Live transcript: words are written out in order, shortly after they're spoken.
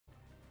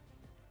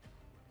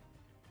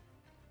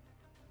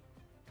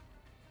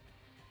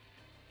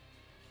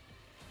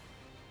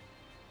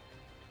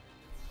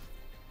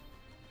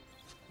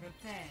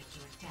Prepare to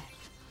attack.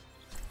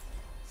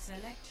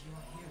 Select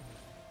your hero.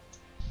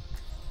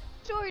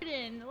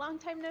 Jordan, long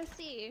time no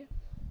see.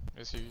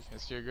 Is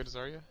he a good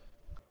Zarya?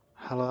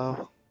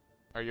 Hello.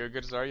 Are you a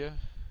good Zarya,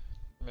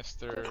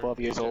 Mr. 12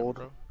 years Agent, old.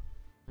 bro?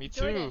 Me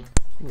too. Jordan.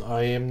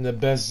 I am the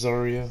best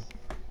Zarya.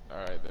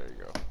 Alright, there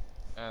you go.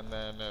 And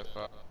then if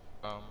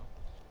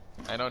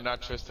I know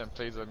not Tristan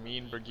plays a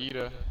mean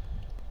Brigitte.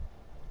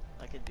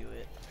 I could do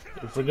it.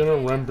 If we're gonna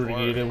run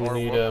Brigitte, we or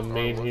need what- a or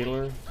main what-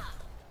 healer.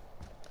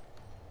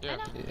 Yeah,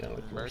 Yeah,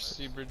 like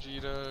Mercy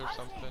Brigitte or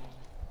something.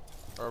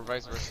 Or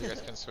vice versa, you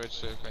guys can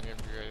switch if any of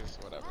you guys,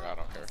 whatever, I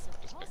don't care.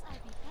 Just pick.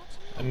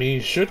 I mean,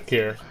 you should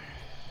care.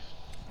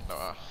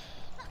 No,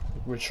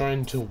 We're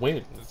trying to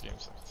win. this game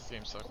sucks. This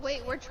game sucks.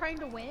 Wait, we're trying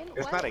to win?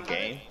 It's What? not a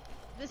game.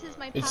 This is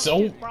my It's path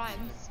to so-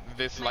 bronze.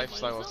 This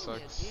lifestyle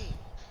sucks.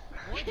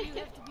 Why do you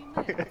have to be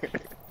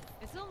mad?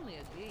 It's only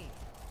a game.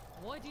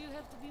 Why do you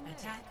have to be mad?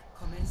 Attack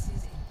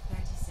commences in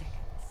 30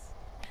 seconds.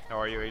 How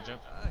are you, Agent?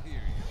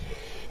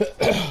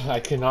 I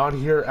cannot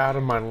hear out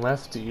of my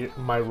left ear,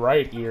 my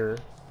right ear.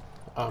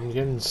 I'm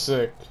getting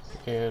sick,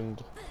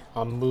 and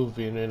I'm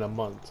moving in a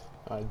month.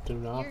 I do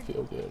not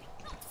feel good.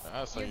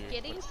 So You're you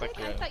getting looks sick?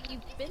 like I thought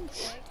you've been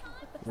sick.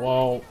 What the fuck?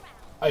 Well,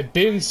 I've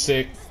been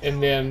sick,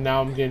 and then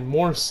now I'm getting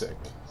more sick.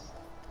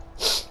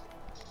 You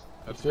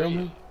That's feel great.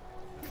 me?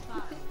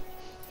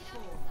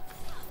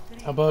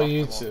 How about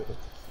you two?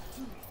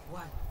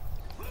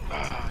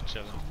 Ah,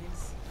 chilling.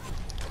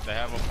 They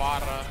have a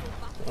para.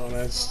 Oh,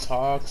 that's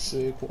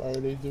toxic. Why are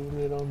they doing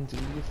it on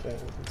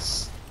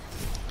defense?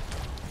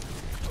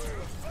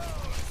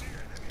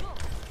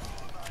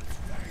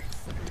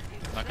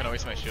 I'm not gonna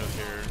waste my shield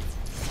here.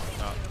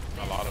 Not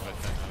a lot of it,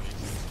 then, at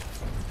least.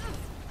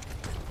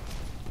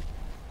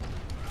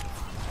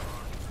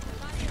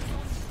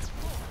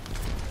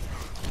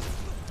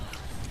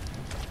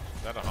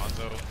 Is that a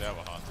Hanzo? They have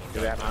a Hanzo. Do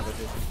that,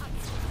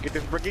 Hanzo. Get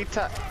this Brigitte.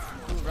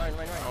 Right.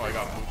 Oh, I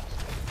got moved.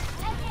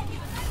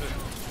 This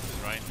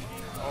is Rein.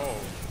 Oh.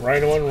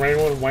 Right one, right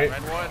one, white.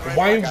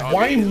 Rein one,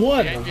 Why Rein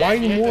one? Behind Why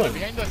us, one?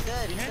 Behind us.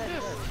 Dead, Behind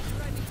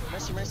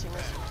us. Mercy.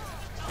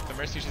 The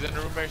Mercy, she's in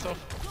the room by herself.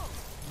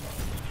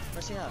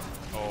 Mercy out.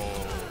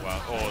 Oh,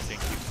 wow. Oh,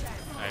 thank you.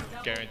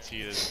 I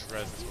guarantee this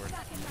res is worth it.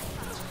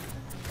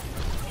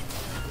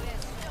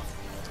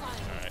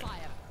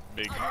 Alright.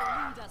 Big.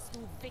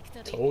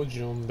 Told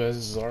you I'm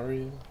best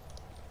Zarya.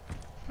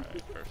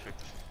 Alright,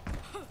 perfect.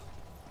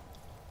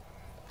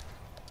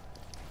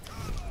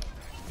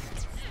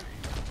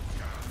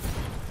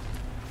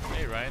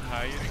 Hey Ryan,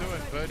 how you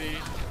doing, buddy?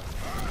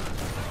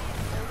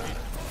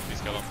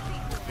 Please kill him.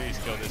 Please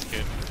kill this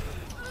kid.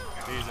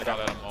 Please do not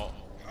let him ult.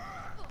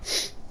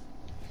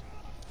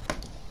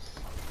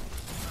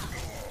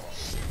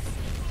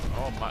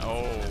 Oh my,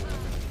 oh.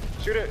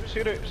 Shoot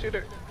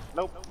her.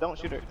 Nope, don't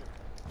shoot her.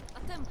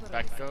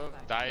 Back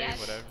up, die, Yes.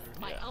 whatever.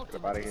 Yeah. Get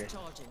up out of here.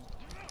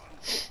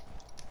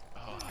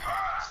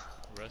 Oh.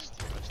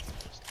 Rest.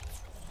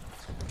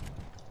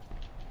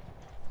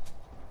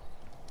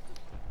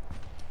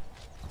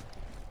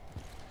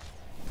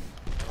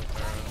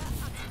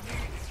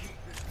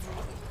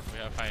 We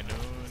have high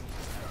noon.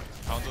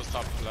 Hanzo's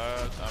top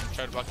left. I'm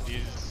trying to block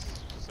these.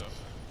 So,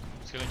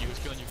 who's killing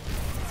you?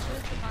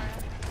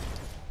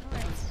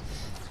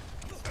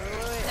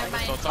 Never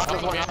mind. So top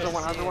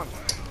Hanzo one.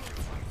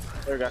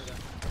 There we go.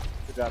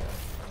 Good job.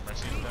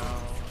 Mercy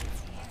down.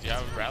 Do you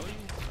have rally?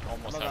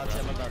 Almost I'm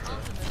have about to.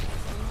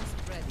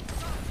 rally.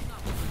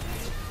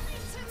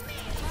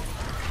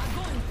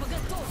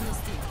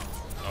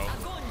 Oh.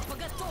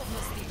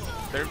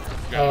 They're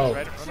Oh.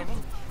 right in front of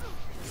him.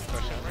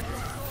 Question right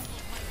here.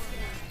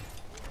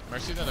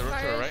 Mercy's on the roof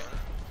to the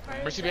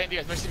right. Mercy behind you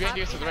guys. Mercy behind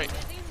you guys to the right.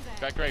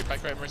 Back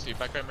right. Mercy.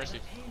 Back right. Mercy.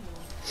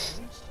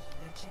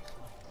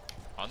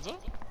 Hanzo?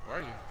 Where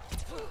are you?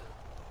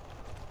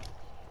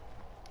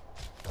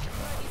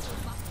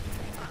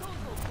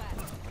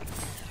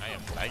 I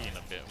am lagging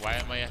a bit. Why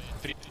am I at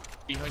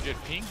 300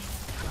 ping?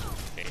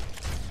 Okay.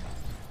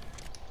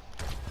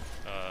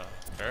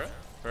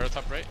 Pharaoh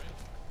top right.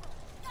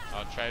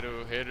 I'll try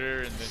to hit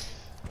her and then.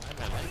 Why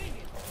am I lagging?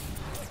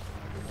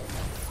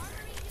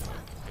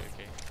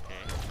 Okay.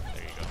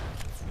 There you go.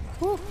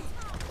 Woo.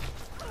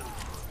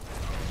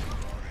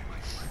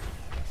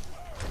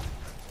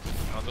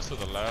 On this to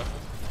the left.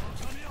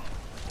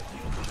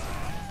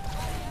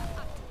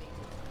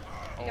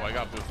 Oh, I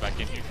got boost back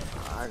in here.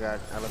 I got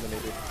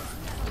eliminated.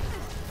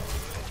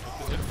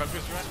 Is it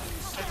focus run?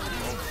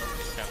 Oh,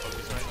 can't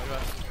focus right like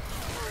that.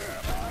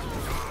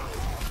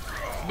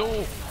 No!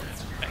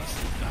 Nice.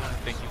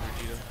 Thank you,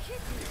 Vegeta.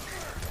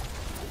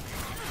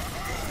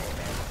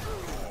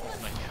 Oh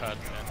my god,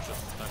 man.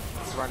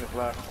 This run is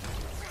left.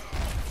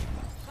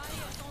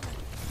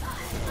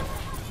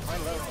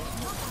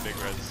 Big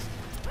res.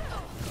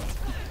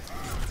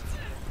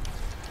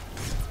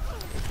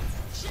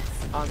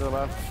 On to the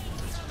left.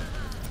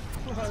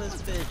 Oh,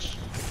 this bitch.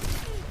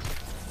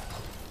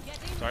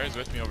 Zarya's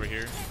with me over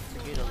here.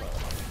 Brigitte low.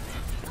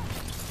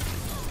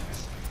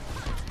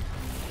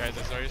 Guys,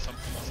 I Zarya,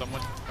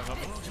 someone come up.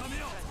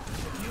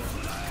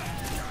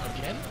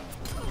 Again?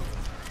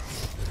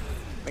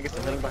 I guess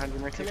the healing behind you,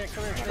 Mercy. Come here,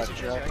 I got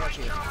Tracer, you. I got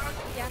you.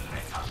 Yeah.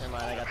 Never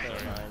mind, I got the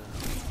mine.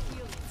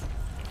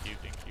 Thank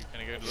you.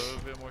 Can I get a little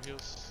bit more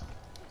heals?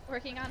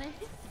 Working on it.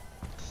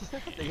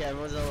 Yeah,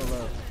 everyone's all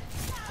alone.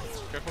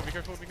 Careful, be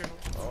careful.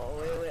 Oh,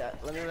 wait,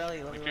 let me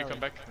rally, let me rally. Come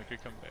back. Yeah.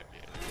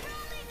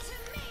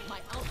 My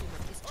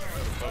ultimate is charged.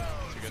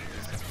 Oh, to get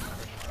this.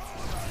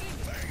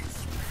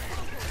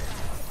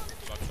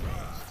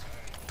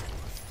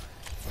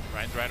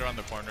 Ryan's right around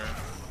the corner.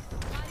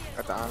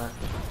 Got the honor.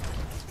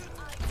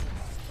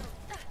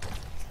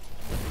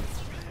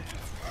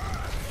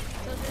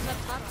 So there's up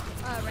top,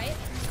 right?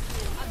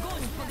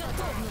 Огонь по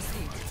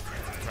готовности.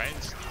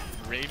 Ryan's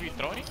Ravy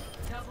throwing?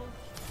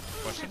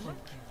 Question mark?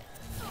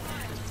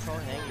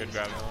 Good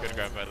grab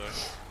by the way.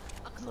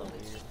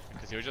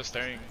 Because he was just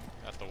staring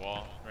at the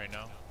wall right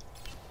now.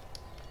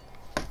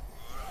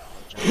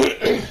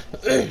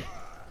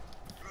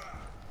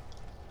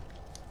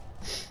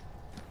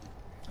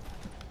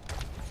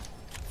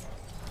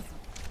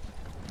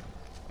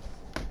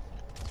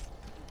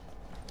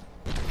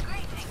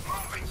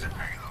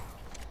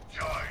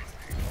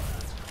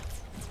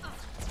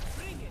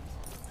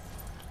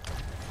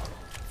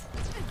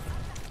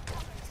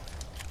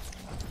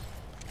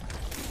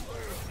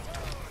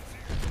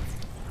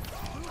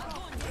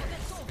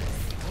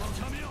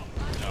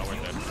 No, we're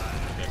dead.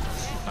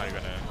 Not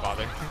even gonna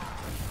bother.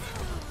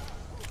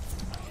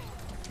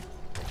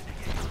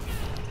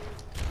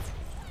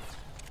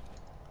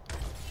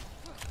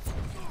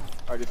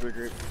 I just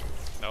regroup.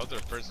 That was their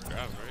first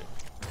grab, right?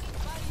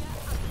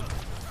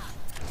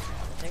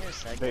 I think it's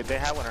second. They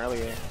had one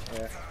earlier,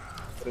 yeah.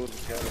 But it was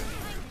killed.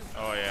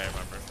 Oh yeah, I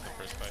remember the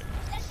first fight.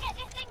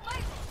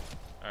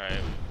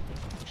 Alright.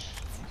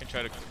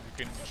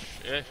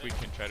 If we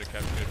can try to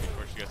capture it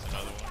before she gets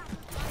another one.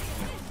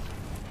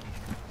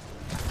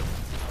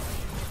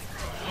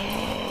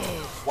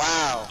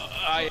 Wow!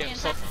 I am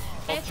so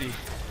salty.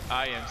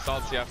 I am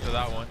salty after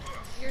that one.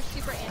 You're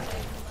super anti.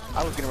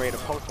 I was getting ready to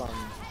post on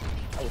him.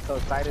 I was so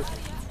excited.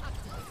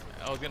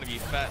 I was gonna be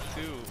fat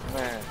too.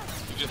 Man,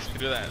 You just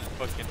threw that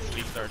fucking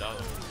sleep dart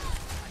out.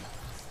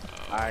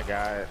 I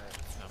got it.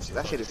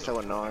 That shit is so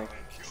annoying.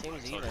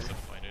 Seems So even.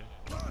 disappointed.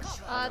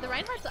 The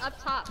Reinhardt's up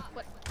top.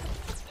 What?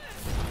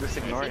 Just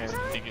ignore him.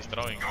 I think he's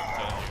throwing. I'm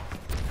telling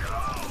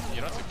you.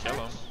 You don't have to kill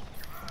him.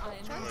 I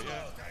am But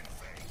yeah.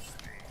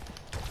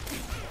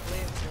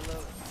 Wait, you're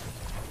low.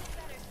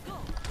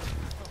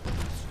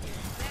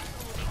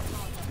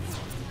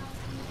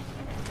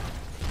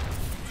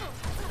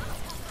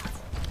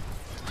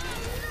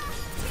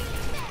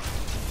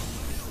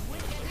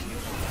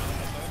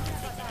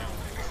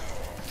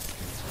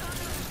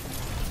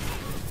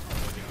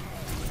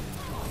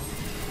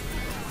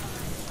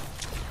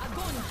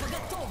 огонь по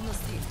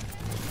готовности.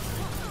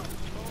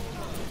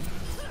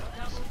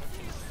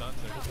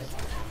 Stuns are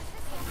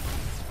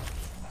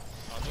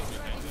I'll just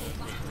behind the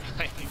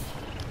right.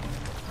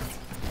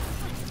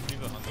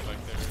 Leave the Hunter back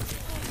there. Be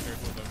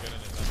careful, don't get in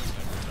his other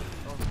sniper.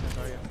 Oh,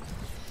 Zarya.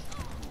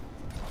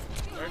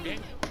 Third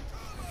game.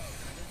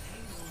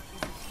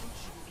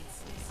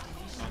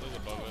 Hunter's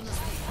above us.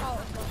 Oh,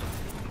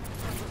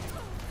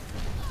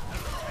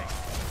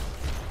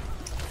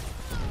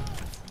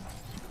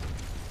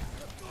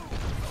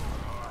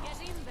 Get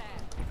in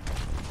there.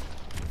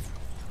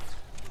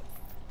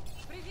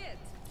 Привет.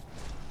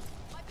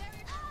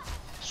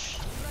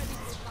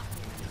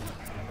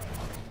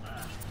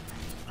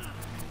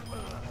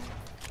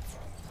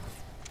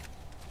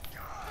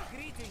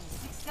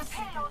 Greetings. The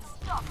payload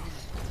stopped.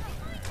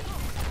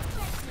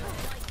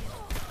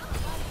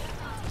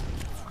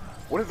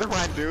 What is the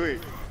Ryan doing?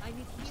 I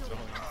need healing.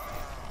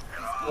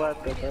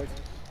 What the fuck?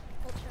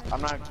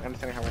 I'm not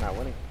understanding how we're not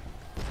winning.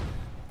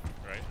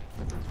 Right?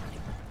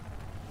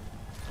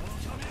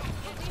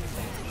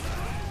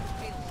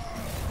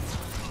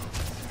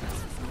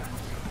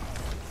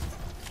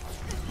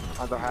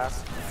 On the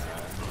half.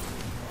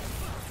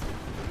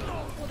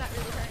 oh, that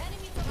really hurt.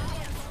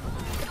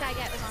 The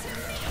baguette was on him.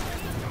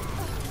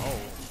 Oh.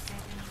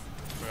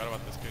 Forgot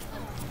about this kid.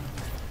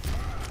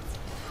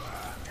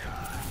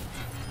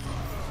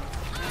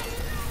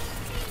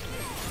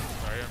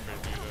 Sorry, I'm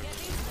busy there.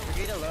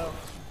 Brigida low.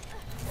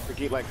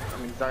 Forget like, I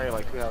mean, Zarya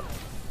like 2 health.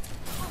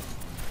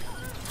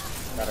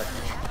 Got her.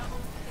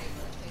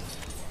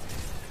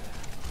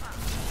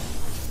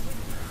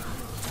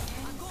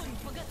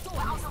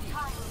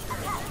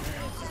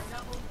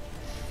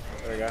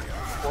 There we go.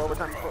 4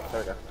 overtime.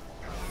 There we go.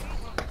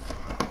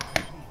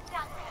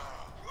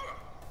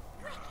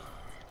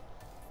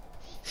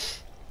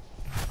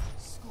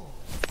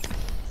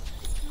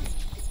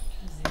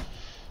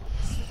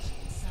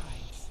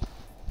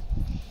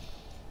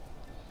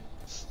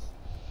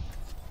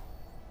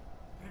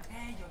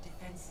 Prepare your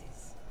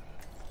defenses.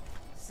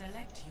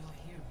 Select your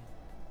hero.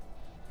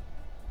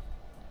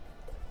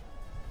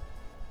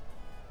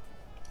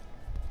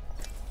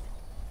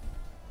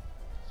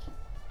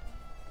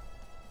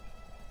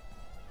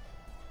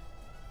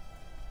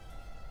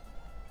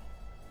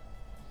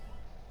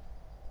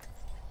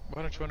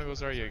 Why don't you want to go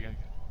Zarya again?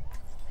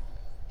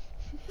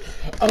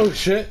 Oh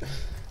shit.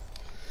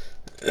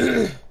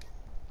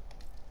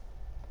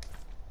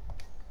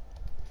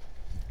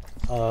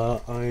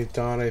 I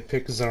thought I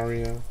picked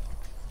Zarya,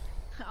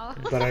 Oh.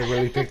 but I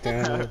really picked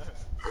Anna.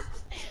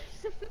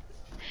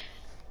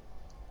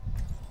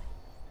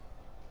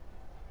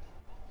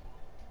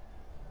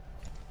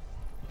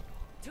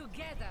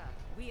 Together,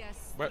 we are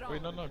strong.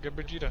 Wait, no, get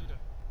Brigitte.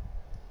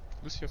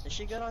 Lucio. Is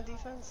she good on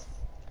defense?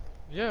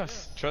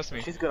 Yes, trust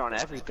me. She's good on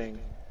everything.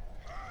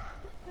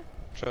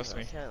 Trust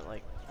me. I can't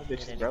like That bitch hit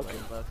is anybody, broken.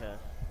 but okay.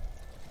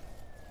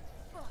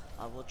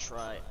 I will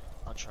try.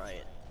 I'll try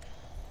it.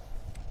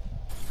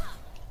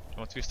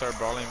 Once we start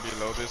brawling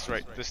below this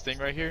thing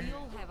right here, We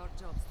all have our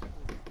jobs to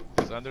do.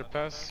 this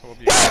underpass will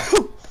be.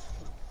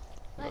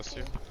 Bless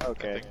you.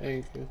 Okay.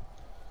 Thank you.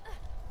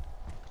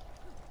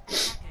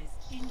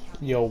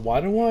 Yo, why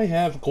do I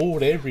have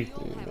gold We all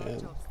everything, have our man?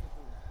 jobs to do.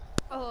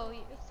 Oh,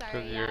 sorry.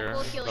 'Cause Yeah, you're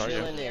gold healing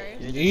Zarya. is here.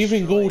 You're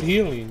Even gold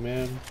destroying. healing,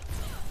 man.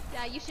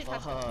 Yeah, you should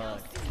have Fuck. some.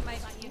 You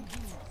might be.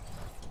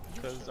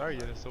 Because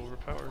Zarya is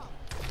overpowered.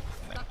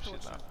 Nah,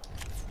 she's not.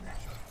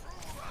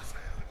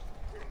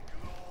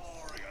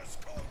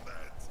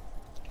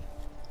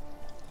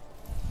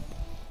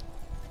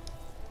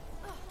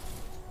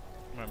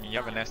 I mean, you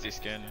have a nasty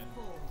skin.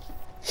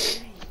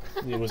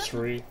 It was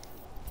free.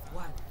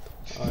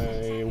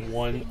 I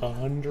won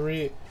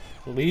 100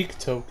 league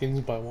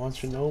tokens by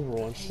watching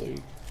Overwatch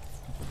League.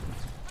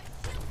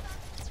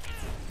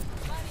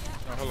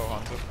 Oh, hello,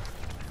 Hanzo.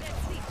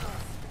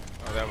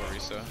 Oh, they have a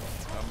Risa.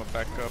 I'm gonna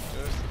back up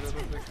just a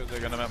little bit because they're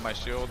gonna map my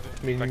shield.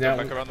 I mean, back that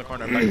around the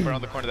corner, back up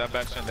around the corner. That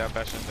bastion.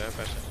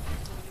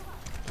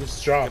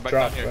 Just drop, Get back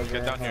drop. down here, brother,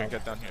 get down here, hop.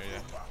 get down here,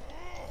 yeah.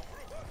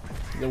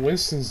 The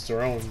Winston's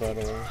drone, by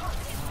the way. We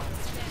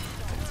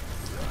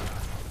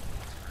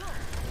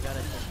gotta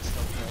hit the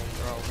stuff going.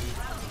 They're all weak.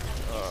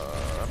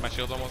 My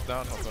shield's almost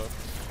down, hold up.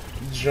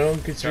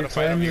 Junk, it's your Gotta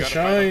fight him, time you to gotta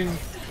fight him. shine.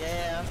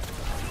 Yeah.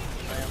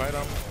 Fight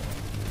him.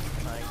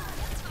 Fine.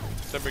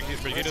 So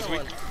Brigitte is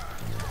weak.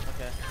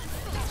 Okay.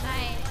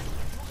 Nice.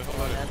 Just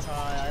hold it.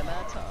 I'm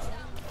anti.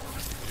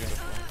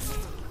 Beautiful.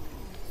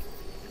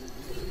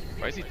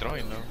 Why is he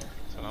throwing though?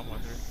 That's what I'm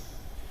wondering.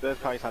 They're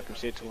probably talking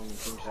shit to him in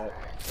team chat.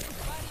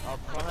 Oh,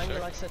 behind you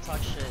likes to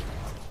talk shit.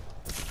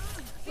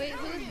 Wait,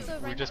 who's the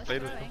right just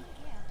played with him.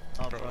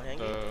 Oh, Bro,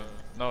 Brohangi?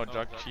 no,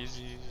 Jock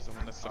Cheesy is the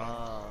one that's throwing.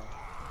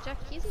 Jeff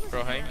Kesey was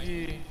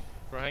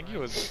Brohangi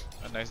was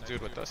a nice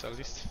dude with us at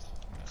least.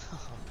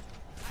 Okay.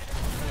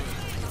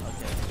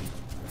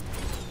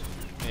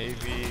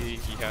 Maybe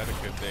he had a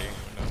good day,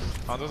 who knows.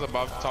 Hanzo's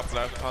above, top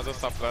left, Hanzo's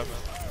top left.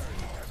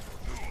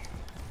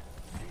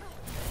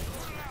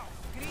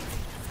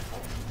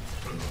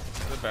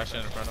 There's a bastion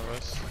in front of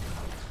us.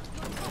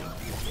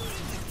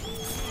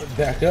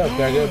 Back up,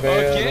 back up,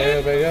 back up, back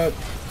up, back up.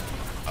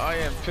 I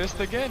am pissed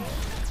again.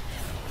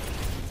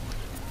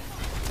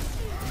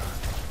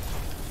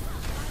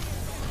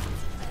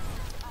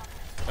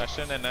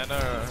 Bastion and Nana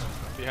are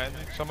behind me.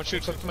 Someone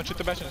shoot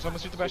the Bastion, someone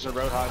shoot the There's a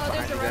Bastion. roadhog Oh,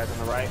 behind there's a you guys on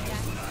the right.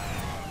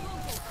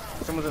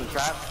 Yeah. Someone's in the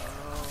trap.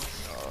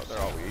 Oh, they're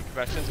all weak.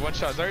 Bastion's one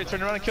shot. Zarya,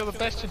 turn around and kill the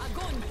Bastion.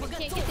 You can't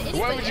get to anybody.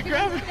 Why would you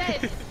grab Everyone's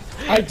it? dead.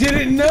 I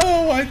didn't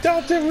know! I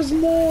thought there was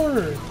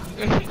more!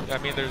 I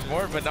mean, there's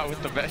more, but not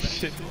with the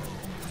Bastion.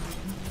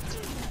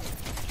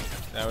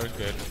 That was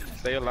good.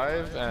 Stay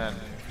alive, and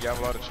you have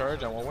a lot of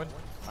charge, and we'll win.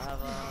 I have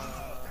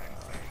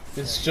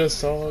It's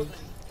just all.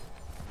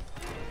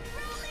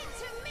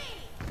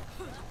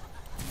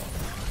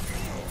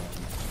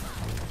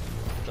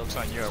 Joke's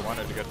on you, I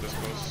wanted to get this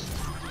close.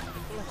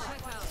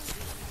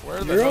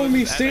 Where the You're hell only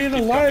does Anna staying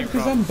keep alive coming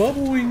because from? I'm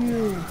bubbling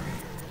you.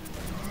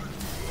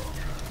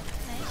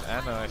 It's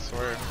Anna, I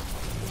swear.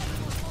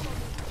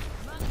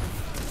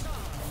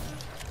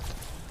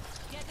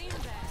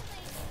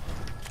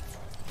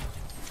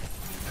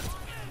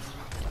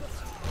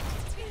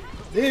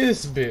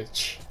 This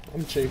bitch.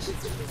 I'm chasing.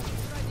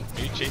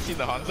 Are you chasing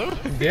the Hanzo?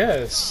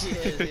 Yes. he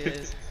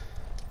is.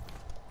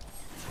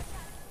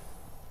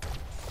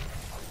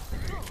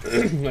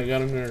 I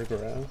got another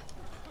grab.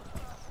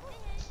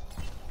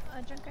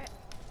 Junkrat.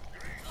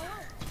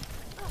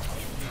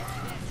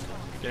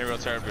 Getting real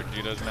tired of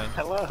Vegeta's, man.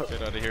 Hello.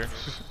 Get out of here.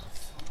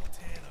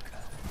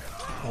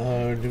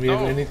 Do we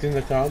have No. anything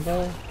to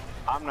combo?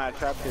 I'm not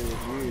trapped here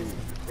with you.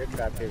 You're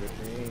trapped here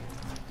with me.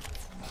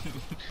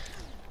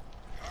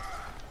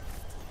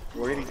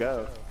 Where did he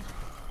go?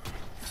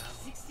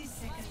 60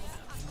 seconds.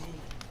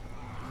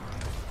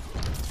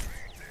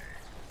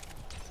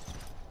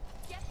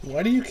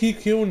 Why do you keep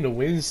killing the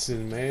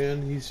Winston,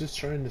 man? He's just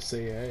trying to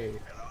say hey.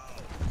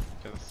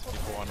 Because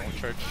people want to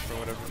church or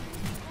whatever.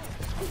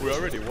 We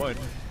already won.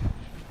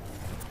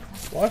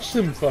 Watch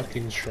them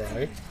fucking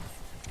try.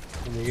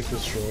 And they get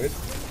destroyed.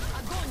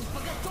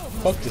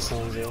 Fuck this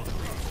Hanzo.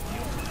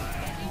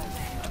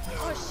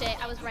 Oh shit,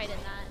 I was right in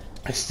that.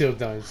 I still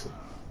died.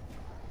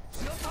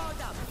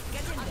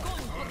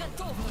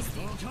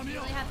 You only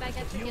have back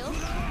at your heels?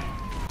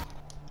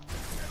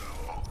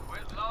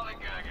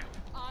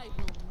 I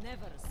will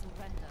never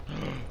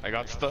surrender. I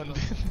got stunned.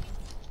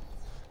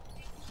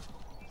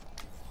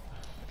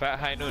 Fat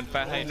high noon,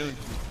 fat high noon.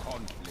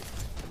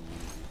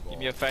 Give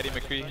me a fatty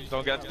McCree.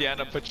 Don't get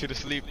Diana put you to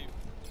sleep.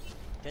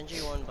 Genji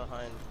one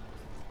behind.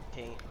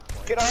 Paint.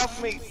 Get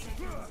off me!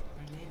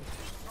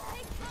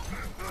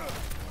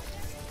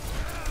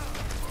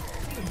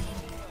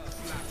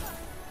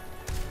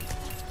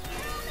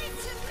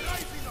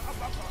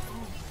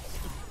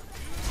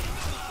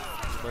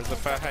 Where's the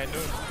fat high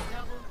noon?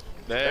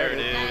 There it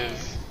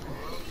is.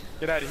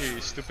 Get out of here,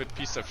 you stupid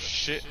piece of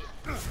shit.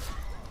 It was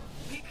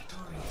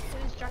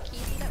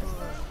Jarkisi that was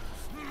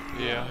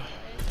the... Yeah.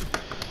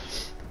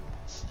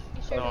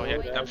 You sure No, it yeah.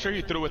 was I'm sure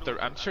you threw with the.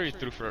 I'm sure you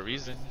threw for a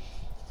reason.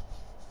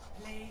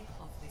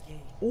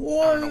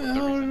 What? know what the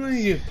How reason do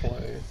is. you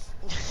play?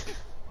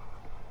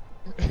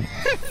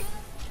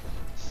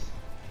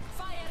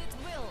 Fire at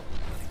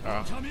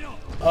will.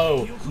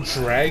 Oh,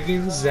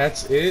 dragons?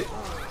 That's it?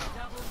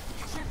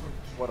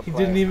 What a He play.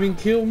 didn't even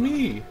kill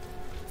me.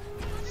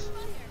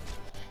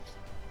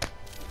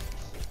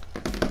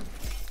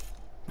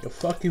 You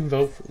fucking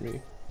vote for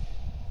me.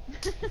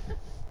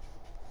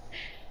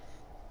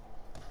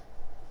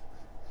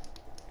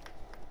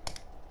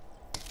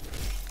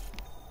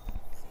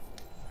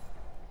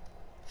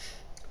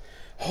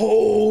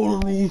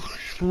 Holy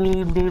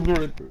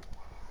shit.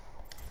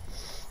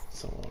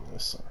 So on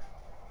this side.